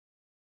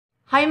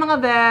Hi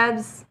mga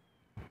bebs!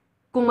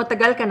 Kung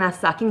matagal ka na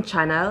sa aking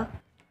channel,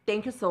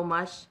 thank you so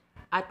much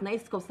at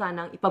nais ko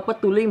sanang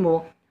ipagpatuloy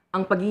mo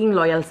ang pagiging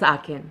loyal sa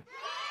akin.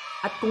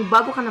 At kung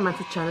bago ka naman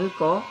sa channel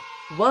ko,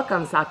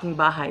 welcome sa aking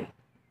bahay.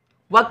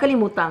 Huwag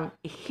kalimutang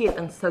i-hit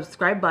ang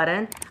subscribe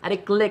button at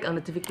i-click ang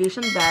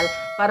notification bell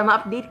para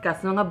ma-update ka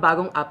sa mga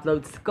bagong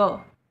uploads ko.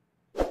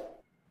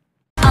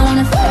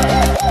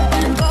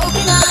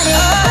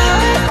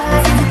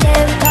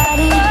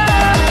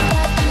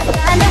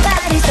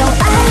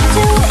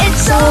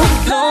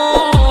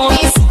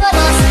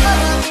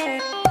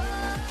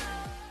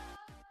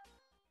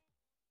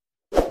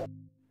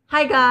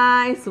 Hi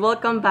guys!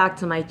 Welcome back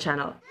to my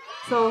channel.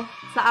 So,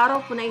 sa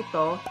araw po na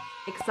ito,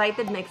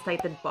 excited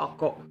po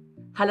ako.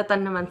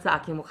 Halatan naman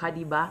sa aking mukha,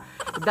 diba?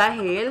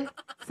 Dahil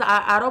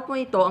sa araw po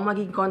ito, ang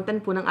magiging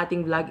content po ng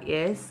ating vlog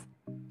is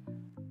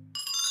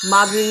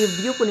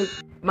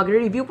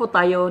mag-review po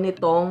tayo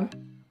nitong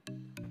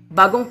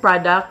bagong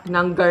product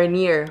ng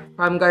Garnier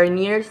from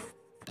Garnier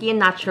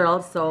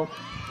Naturals. So,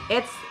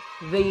 it's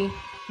the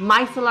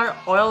Micellar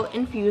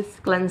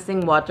Oil-Infused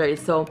Cleansing Water.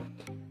 So,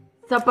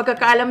 sa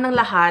pagkakaalam ng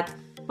lahat,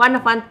 fan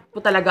na fan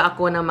po talaga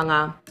ako ng mga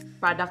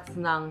products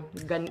ng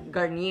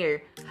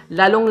Garnier.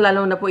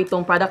 Lalong-lalo na po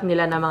itong product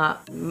nila na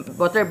mga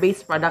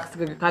water-based products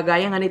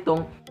kagaya nga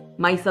nitong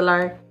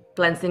Micellar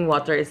Cleansing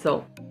Water.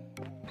 So,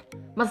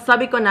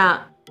 masasabi ko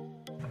na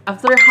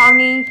after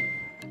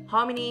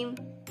how many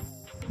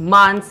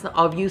months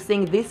of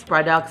using these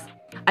products,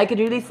 I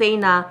could really say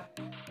na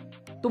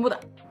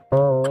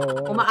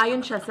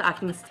umaayon siya sa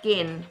aking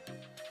skin.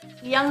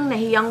 Hiyang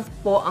nahiyang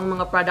po ang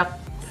mga products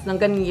ng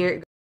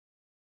Garnier.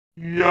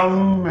 Yang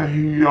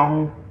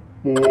nahiyang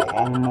po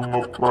ang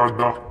mga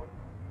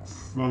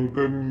products ng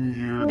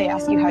Garnier. They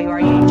ask you how you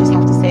are, you just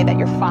have to say that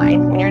you're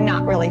fine when you're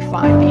not really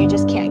fine, but you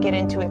just can't get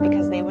into it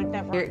because they would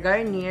never.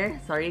 Garnier,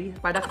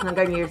 products ng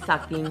Garnier sa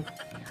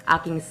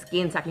aking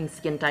skin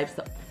type.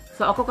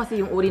 So ako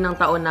kasi yung uri ng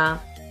tao na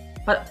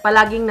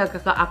palaging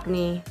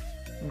nagkaka-acne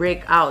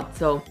breakout.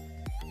 So,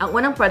 ang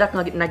unang product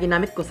na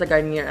ginamit ko sa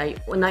Garnier ay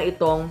una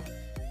itong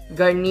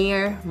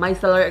Garnier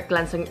Micellar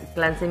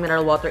Cleansing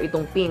Mineral Water,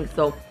 itong pink.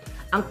 So,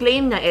 ang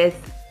claim na is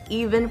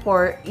even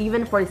for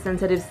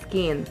sensitive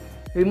skin,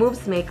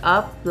 removes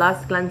makeup,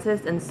 plus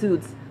cleanses and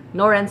soothes,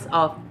 no rinse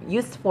off,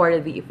 used for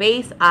the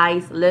face,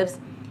 eyes, lips,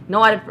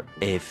 no other.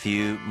 A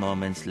few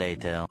moments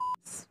later.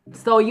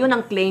 So, yun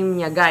ang claim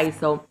niya, guys.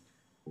 So,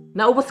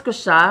 naubos ko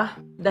siya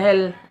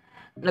dahil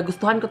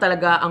nagustuhan ko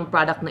talaga ang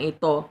product na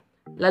ito.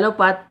 Lalo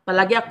pat,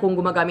 palagi akong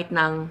gumagamit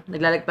ng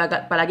makeup,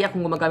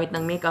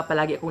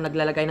 palagi akong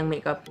naglalagay ng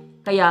makeup.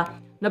 Kaya,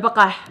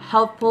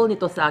 napaka-helpful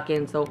nito sa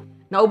akin. So,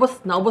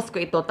 naubos ko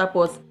ito.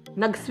 Tapos,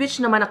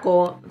 nag-switch naman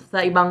ako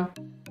sa ibang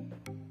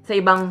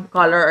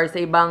color or sa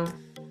ibang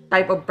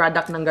type of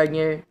product ng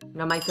Garnier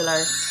na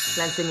Micellar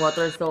Cleansing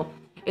Water. So,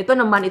 ito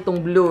naman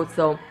itong blue.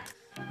 So,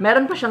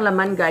 meron pa siyang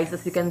laman, guys,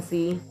 as you can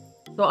see.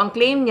 So, ang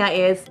claim niya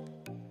is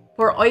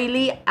for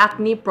oily,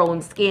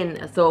 acne-prone skin.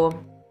 So,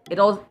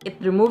 it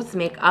removes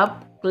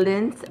makeup,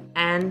 cleanses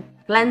and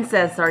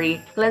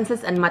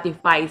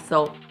mattifies.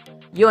 So,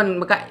 yun,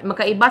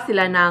 magkaiba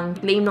sila ng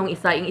claim ng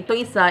isa.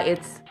 Itong isa,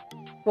 it's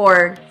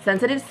for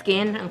sensitive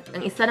skin.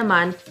 Ang isa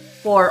naman,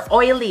 for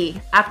oily,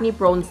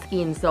 acne-prone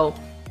skin. So,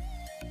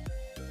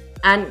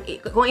 and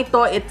kung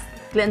ito, it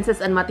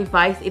cleanses and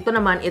mattifies. Ito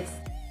naman, it's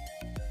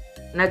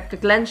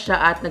nagka-cleanse siya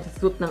at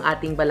nagsusuit ng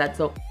ating balat.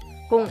 So,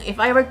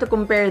 if I were to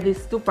compare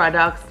these two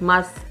products,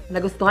 mas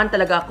nagustuhan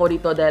talaga ako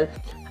dito dahil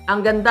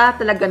ang ganda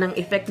talaga ng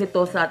effect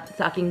nito sa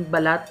aking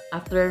balat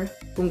after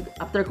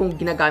kong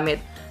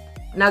ginagamit.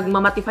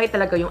 Nagmamatify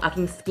talaga yung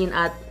aking skin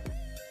at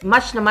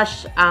match na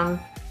match ang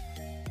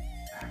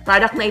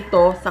product na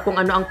ito sa kung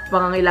ano ang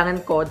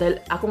pangangailangan ko dahil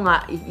ako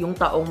nga yung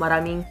taong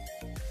maraming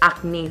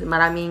acne,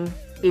 maraming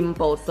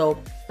pimples. So,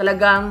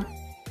 talagang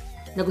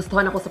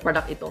nagustuhan ako sa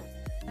product ito.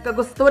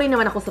 Nagkagusto rin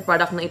naman ako sa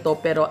product na ito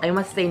pero I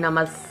must say na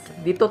mas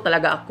dito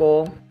talaga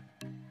ako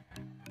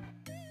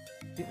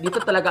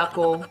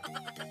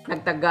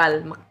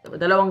nagtagal.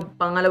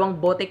 Pangalawang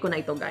bote ko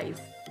na ito,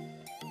 guys.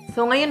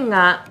 So, ngayon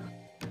nga,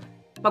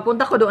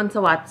 pagpunta ko doon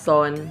sa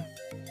Watson,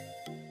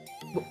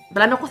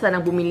 plano ko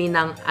sanang bumili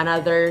ng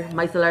another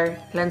Micellar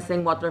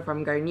Cleansing Water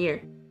from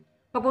Garnier.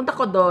 Pagpunta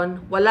ko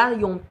doon, wala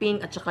yung pink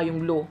at saka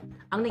yung blue.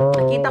 Ang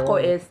nakita ko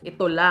is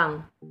ito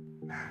lang.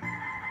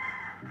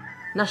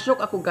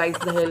 Na-shock ako, guys,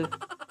 dahil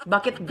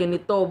bakit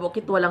ganito?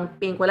 Bakit walang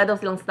pink? Wala daw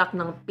silang stock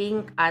ng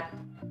pink at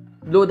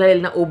blue dahil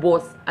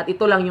naubos. At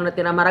ito lang yung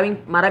natira.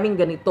 Maraming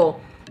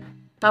ganito.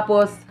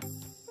 Tapos,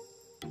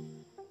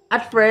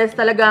 at first,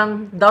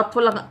 talagang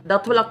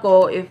doubtful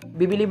ako if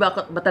bibili ba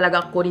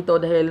talaga ako nito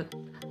dahil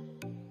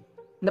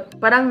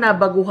parang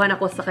nabaguhan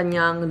ako sa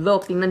kanyang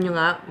look. Tingnan nyo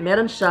nga,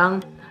 meron siyang,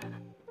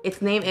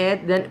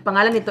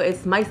 pangalan nito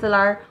is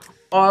Micellar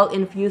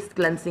Oil-Infused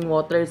Cleansing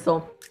Water.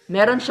 So,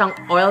 meron siyang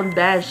oil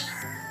dash.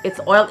 It's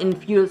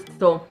oil-infused.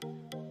 So,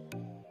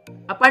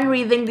 upon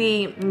reading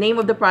the name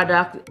of the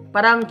product,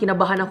 parang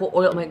kinabahan ako,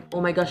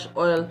 oh my gosh,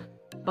 oil.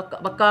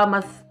 Baka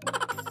mas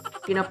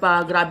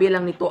pinapagrabe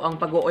lang nito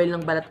ang pag-oil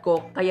ng balat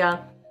ko.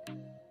 Kaya,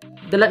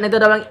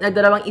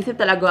 nagdalawang isip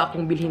talaga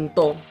akong bilhin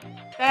to.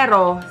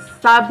 Pero,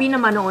 sabi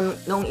naman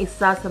noong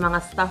isa sa mga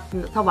staff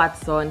sa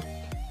Watson,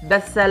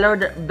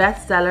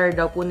 bestseller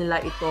daw po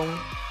nila itong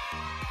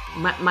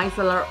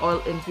Micellar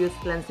Oil-Infused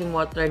Cleansing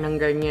Water ng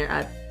Garnier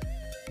at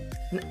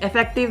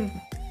effective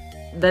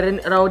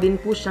raw din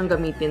po siyang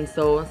gamitin.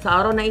 So,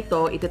 sa araw na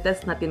ito,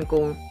 itetest natin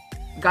kung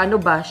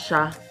gaano ba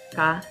siya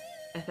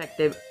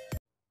ka-effective.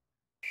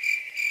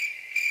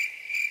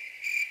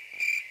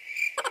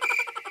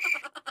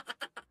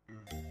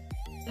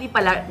 Hindi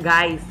pala,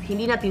 guys,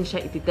 hindi natin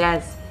siya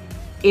ititest.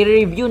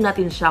 I-review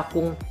natin siya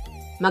kung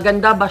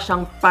maganda ba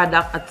siyang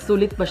product at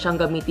sulit ba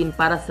siyang gamitin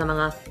para sa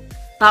mga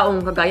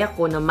taong kagaya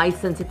ko na may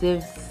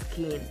sensitive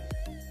skin.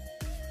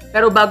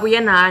 Pero bago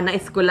yan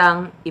nais ko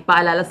lang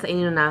ipaalala sa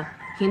inyo na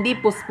hindi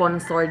po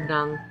sponsored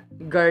ng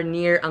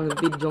Garnier ang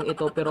videong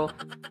ito. Pero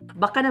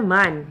baka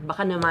naman,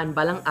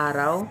 balang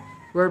araw,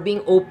 we're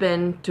being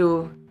open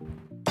to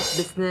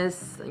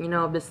business,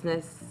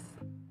 business.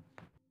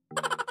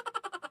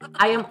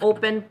 I am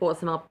open po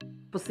sa mga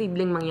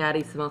posibleng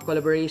mangyari sa mga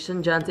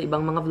collaboration dyan sa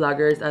ibang mga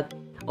vloggers at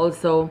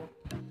also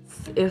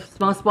if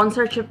mga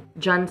sponsorship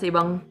dyan sa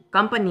ibang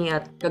company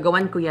at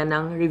gagawan ko yan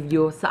ng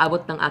review sa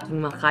abot ng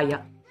aking makaya.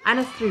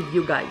 Honest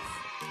review, guys.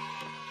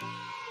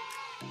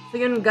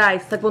 So yun,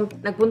 guys,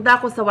 nagpunta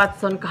ako sa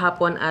Watson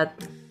kahapon at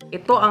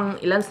ito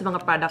ang ilan sa mga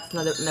products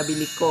na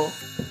nabili ko.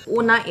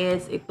 Una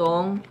is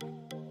itong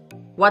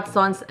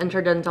Watson's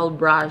Interdental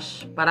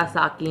Brush para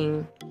sa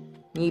aking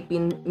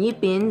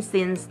ngipin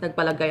since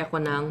nagpalagay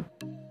ako ng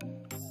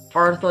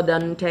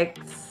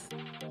orthodontics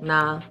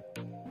na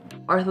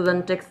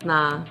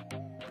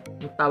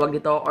tawag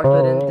dito,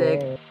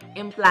 orthodontic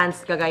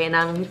implants kagaya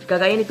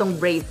nitong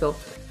brace. So,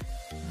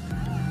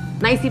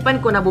 naisipan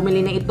ko na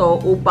bumili na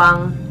ito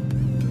upang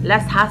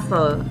less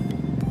hassle.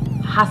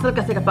 Hassle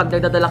kasi kapag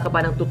nagdadala ka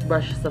pa ng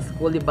toothbrush sa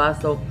school, diba?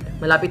 So,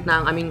 malapit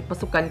na ang aming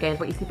pasukan kaya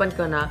pag-isipan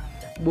ko na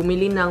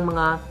bumili ng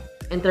mga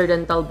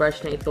interdental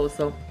brush na ito.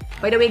 So,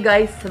 by the way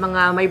guys, sa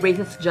mga may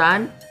braces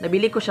dyan,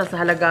 nabili ko siya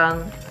sa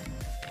halagang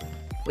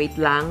wait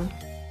lang.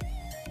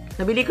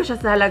 Nabili ko siya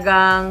sa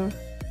halagang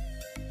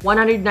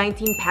 119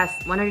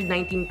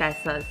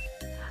 pesos.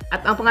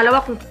 At ang pangalawa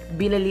kong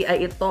binili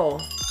ay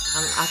ito,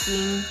 ang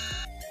aking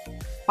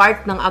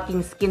part ng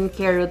aking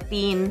skincare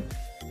routine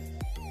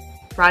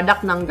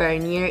product ng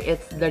Garnier.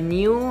 It's the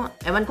new,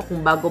 ewan ko kung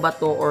bago ba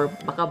to or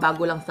baka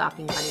bago lang sa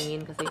aking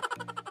paningin kasi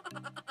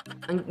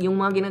yung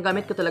mga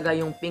ginagamit ko talaga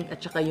yung pink at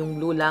saka yung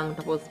blue lang.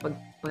 Tapos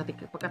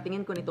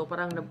pagkatingin ko nito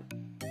parang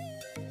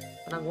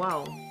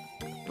wow,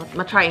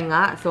 matry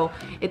nga. So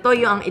ito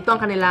ang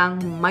kanilang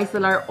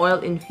Micellar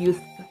Oil-Infused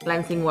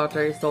Cleansing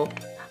Water. So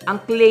ang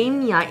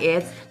claim niya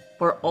is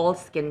for all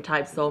skin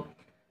types. So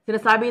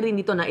sinasabi rin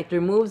dito na it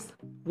removes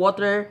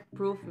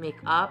waterproof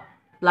makeup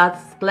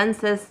plus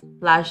cleanses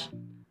slash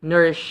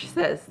nourishes.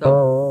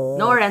 So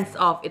no rinse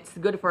off. It's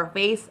good for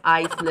face,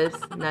 eyes,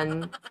 lips,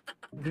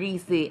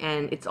 non-greasy,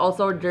 and it's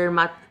also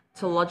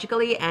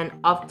dermatologically and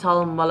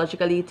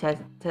ophthalmologically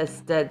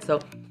tested. So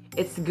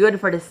it's good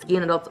for the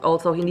skin and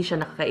also hindi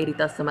siya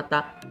nakakairita sa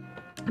mata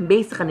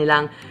based sa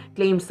kanilang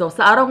claims. So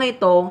sa araw nga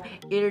ito,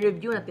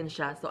 i-review natin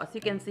siya. So as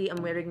you can see,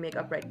 I'm wearing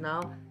makeup right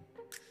now.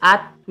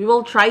 At we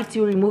will try to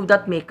remove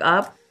that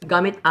makeup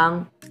gamit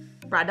ang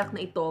product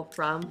na ito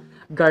from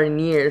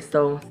Garnier.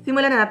 So,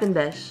 simulan na natin,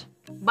 Besh.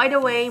 By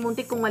the way,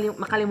 muntik kong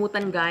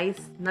makalimutan,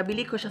 guys.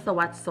 Nabili ko siya sa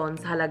Watson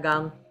sa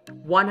halagang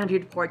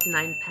 149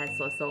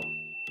 pesos. So,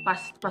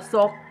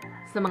 pasok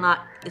sa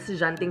mga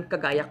estudyanteng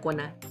kagaya ko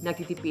na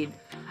nagtitipid.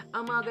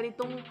 Ang mga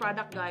ganitong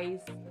product,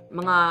 guys,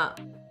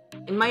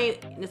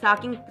 sa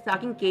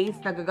aking case,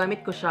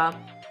 nagagamit ko siya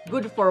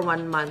good for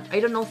 1 month. I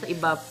don't know sa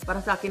iba,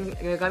 para sa akin,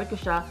 nagagamit ko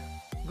siya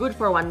good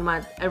for 1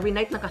 month. Every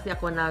night na kasi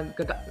ako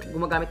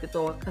gumagamit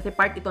ito kasi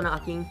part ito ng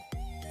aking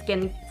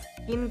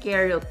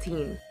skincare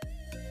routine.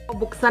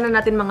 Buksan na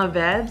natin mga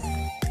vebs.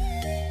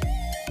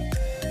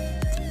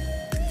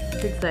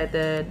 So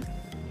excited.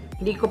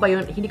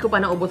 Hindi ko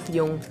pa naubos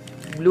yung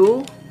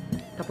blue.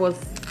 Tapos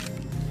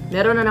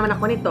meron na naman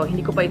ako nito.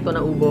 Hindi ko pa ito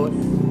naubos.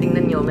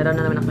 Tingnan niyo, meron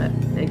na naman ako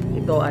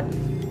ito at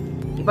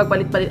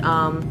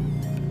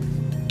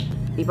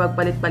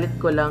ipagpalit-palit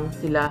ko lang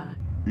sila.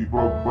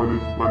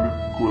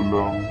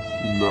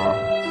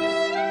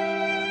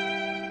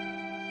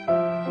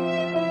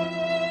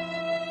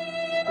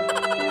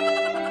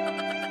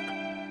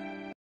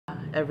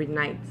 Every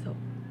night. So,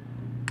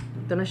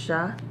 ito na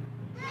siya.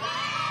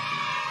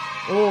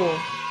 Oh.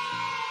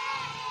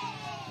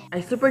 I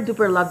super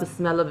duper love the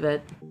smell of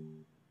it.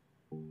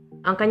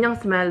 Ang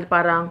kanyang smell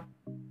parang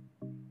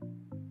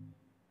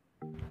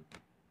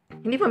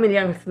hindi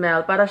familiar ang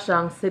smell. Para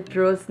siyang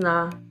citrus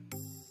na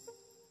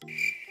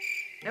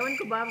ewan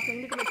ko ba,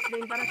 hindi ko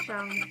ma-explain. Para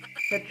siyang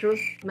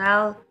citrus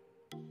smell.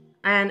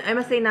 And I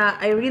must say na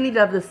I really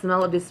love the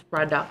smell of this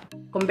product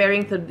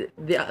comparing to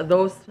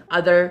those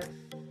other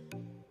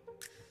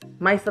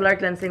Micellar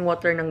Cleansing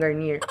Water ng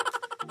Garnier.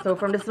 So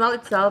from the smell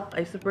itself,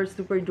 I super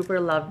duper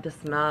love the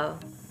smell.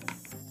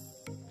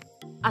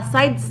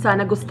 Aside sa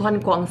nagustuhan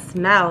ko ang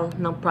smell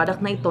ng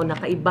product na ito,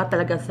 nakaiba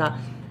talaga sa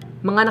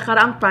mga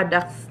nakaraang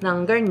products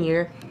ng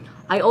Garnier,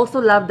 I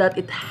also love that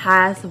it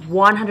has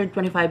 125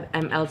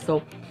 ml.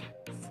 So,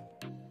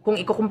 kung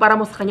ikukumpara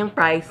mo sa kanyang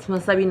price,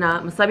 masabi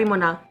mo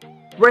na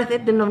worth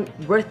it din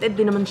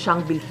naman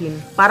siyang bilhin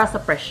para sa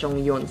presyong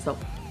yun. So,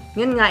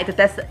 yun nga,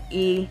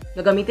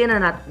 gagamitin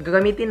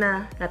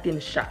na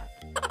natin siya.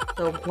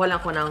 So, kuha lang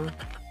ako ng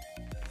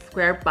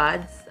square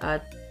pads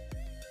at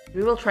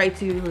we will try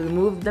to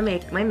remove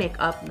my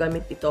makeup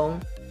gamit itong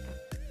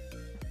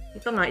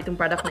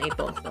product na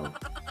ito. So,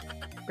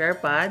 square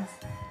pads.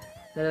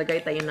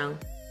 Lalagay tayo ng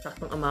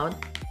saktong amount.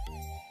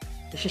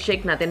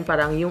 I-shake natin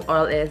parang yung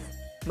oil is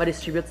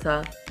ma-distribute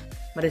sa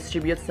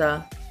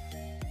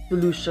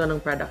solution ng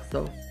product.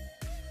 So,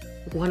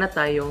 kukuha na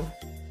tayo.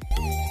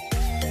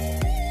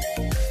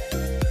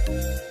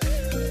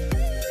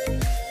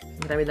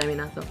 Dami-dami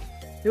na. So,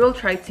 we will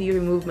try to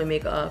remove my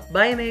makeup.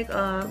 Bye,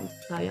 makeup!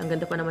 Sayang, ang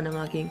ganda pa naman ng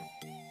aking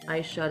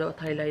eyeshadow at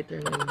highlighter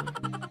ngayon.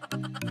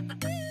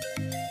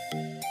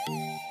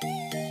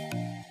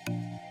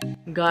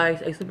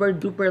 Guys, I super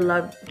duper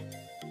love.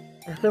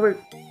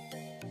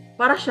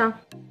 Para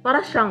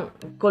siyang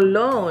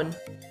cologne.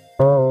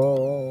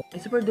 I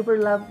super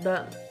duper love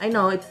I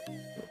know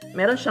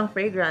meron siyang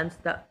fragrance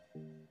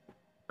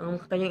ang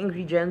kanyang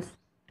ingredients.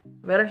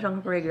 Meron siyang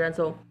fragrance,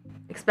 so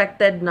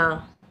expected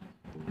na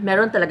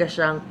meron talaga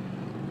siyang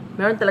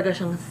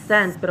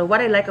scent. Pero what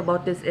I like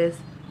about this is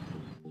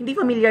hindi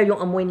familiar yung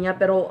amoy niya,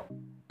 pero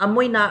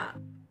amoy na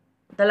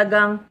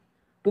talagang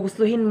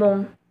gugustuhin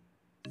mong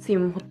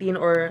simhutin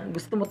or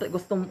gusto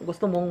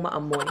mong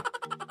maamoy.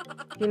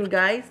 Yun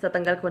guys,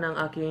 tatanggal ko ng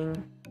aking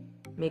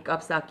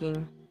makeup sa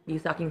aking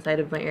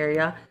side of my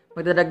area.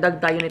 Magdadagdag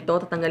tayo nito.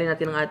 Tatanggalin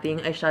natin ang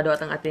ating eyeshadow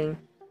at ang ating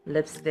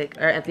lipstick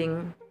or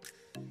ating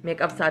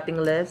makeup sa ating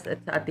lips at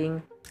sa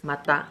ating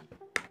mata.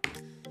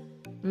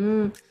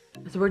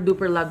 Super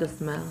duper love the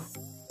smell.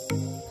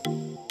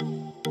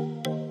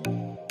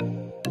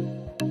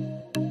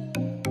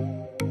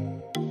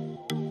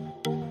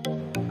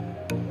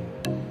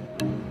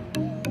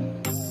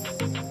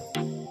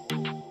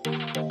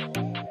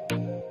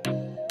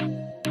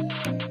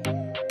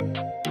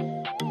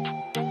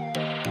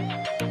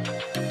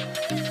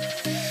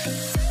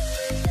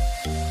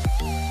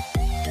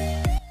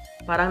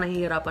 Parang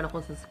nahihirapan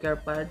ako sa square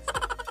pads.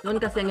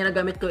 Noon kasi ang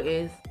ginagamit ko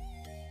is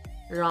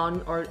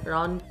round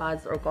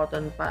pads or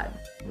cotton pads.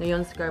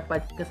 Ngayon square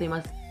pads kasi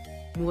mas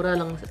mura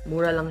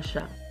lang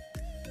siya.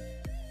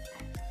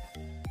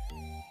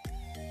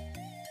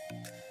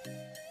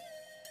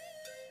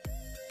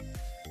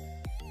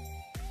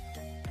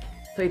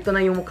 So ito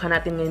na yung mukha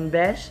natin ngayon,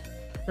 besh.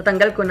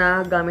 Natanggal ko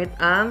na gamit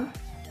ang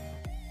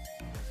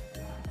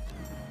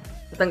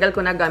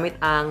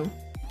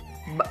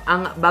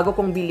bago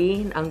kong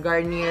bili, ang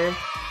Garnier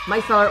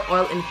Micellar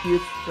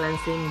Oil-Infused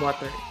Cleansing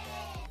Water.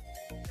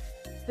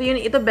 So yun,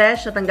 ito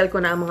besh, natanggal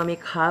ko na ang mga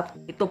makeup.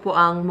 Ito po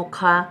ang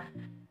mukha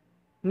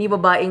ni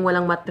babaeng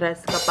walang matres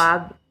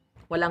kapag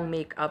walang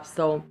makeup.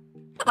 So,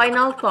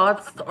 final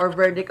thoughts or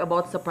verdict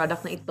about sa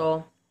product na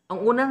ito. Ang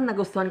unang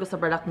nagustuhan ko sa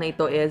product na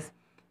ito is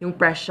yung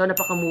presyo,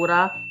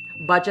 napakamura,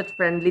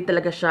 budget-friendly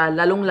talaga siya,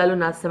 lalong-lalo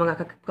na sa mga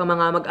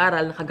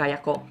mag-aral na kagaya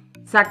ko.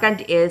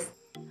 Second is,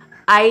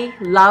 I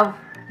love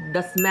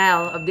the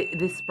smell of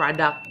this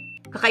product.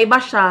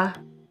 Kakaiba siya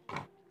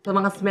sa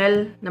mga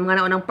smell ng mga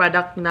naunang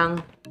product ng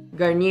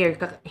Garnier.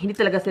 Hindi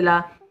talaga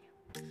sila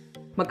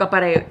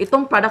magkapareho.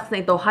 Itong products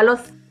na ito, halos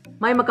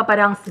may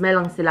magkaparehang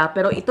smell lang sila.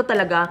 Pero ito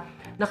talaga,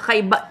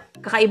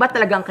 kakaiba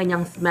talaga ang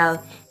kanyang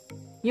smell.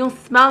 Yung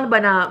smell ba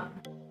na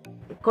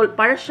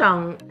parang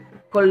siyang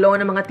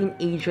cologne ng mga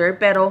teenager.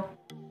 Pero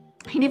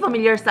hindi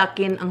familiar sa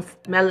akin ang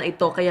smell na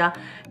ito. Kaya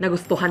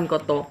nagustuhan ko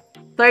to.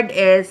 Third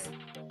is,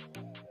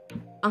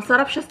 ang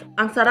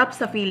sarap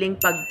sa feeling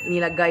pag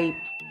nilagay,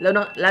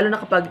 lalo na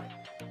kapag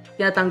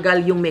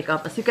tinatanggal yung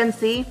makeup. As you can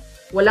see,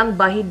 walang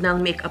bahid ng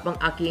makeup ang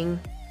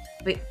aking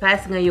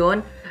face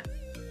ngayon.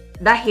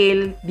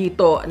 Dahil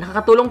dito,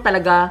 nakakatulong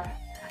talaga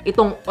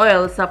itong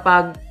oil sa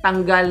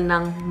pagtanggal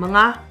ng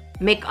mga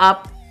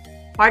makeup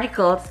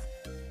particles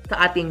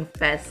sa ating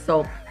face.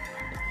 So,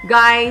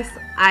 guys,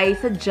 I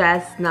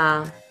suggest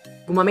na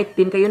gumamit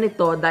din kayo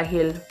nito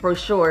dahil for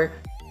sure,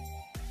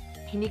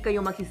 hindi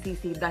kayo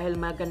magsisisi dahil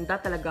maganda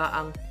talaga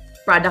ang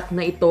product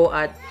na ito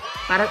at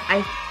parang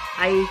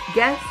I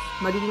guess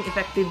magiging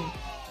effective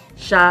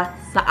siya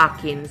sa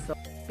akin. So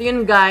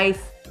yun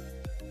guys,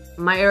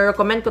 may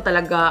recommend ko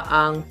talaga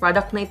ang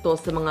product na ito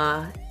sa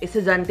mga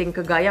estudyanteng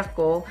kagaya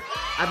ko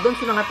at doon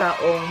sa mga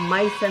taong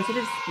may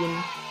sensitive skin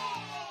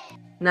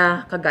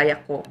na kagaya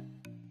ko.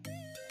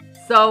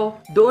 So,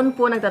 doon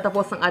po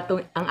nagtatapos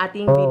ang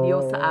ating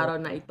video sa araw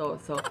na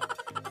ito. So,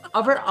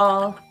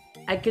 overall,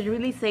 I could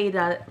really say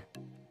that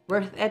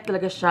worth it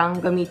talaga siyang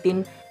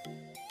gamitin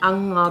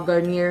ang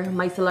Garnier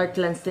Micellar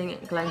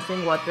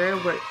Cleansing Water.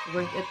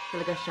 Worth it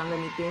talaga siyang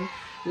gamitin.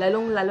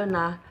 Lalong-lalo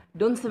na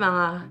doon sa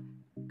mga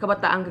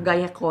kabataang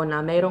kagaya ko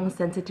na mayroong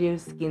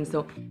sensitive skin.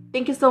 So,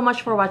 thank you so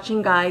much for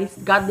watching guys.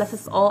 God bless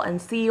us all and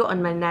see you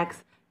on my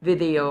next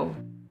video.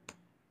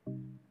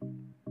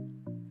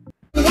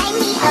 Light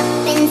me up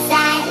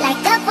inside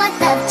like a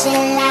 4th of July.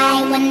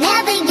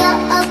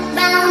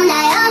 around,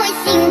 I always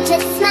seem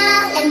to